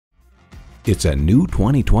It's a new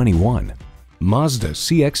 2021 Mazda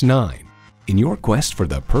CX-9. In your quest for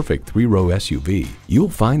the perfect three-row SUV, you'll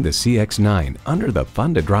find the CX-9 under the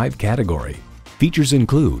fun-to-drive category. Features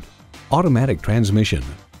include automatic transmission,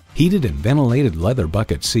 heated and ventilated leather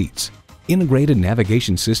bucket seats, integrated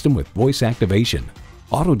navigation system with voice activation,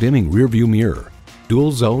 auto-dimming rearview mirror,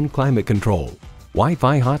 dual-zone climate control,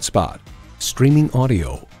 Wi-Fi hotspot, streaming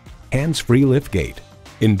audio, hands-free liftgate,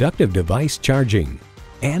 inductive device charging,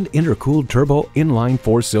 and intercooled turbo inline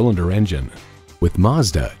 4-cylinder engine. With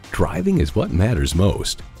Mazda, driving is what matters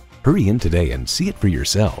most. Hurry in today and see it for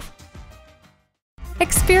yourself.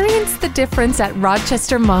 Experience the difference at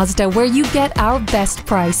Rochester Mazda, where you get our best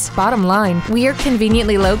price. Bottom line, we are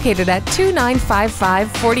conveniently located at 2955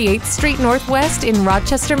 48th Street Northwest in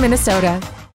Rochester, Minnesota.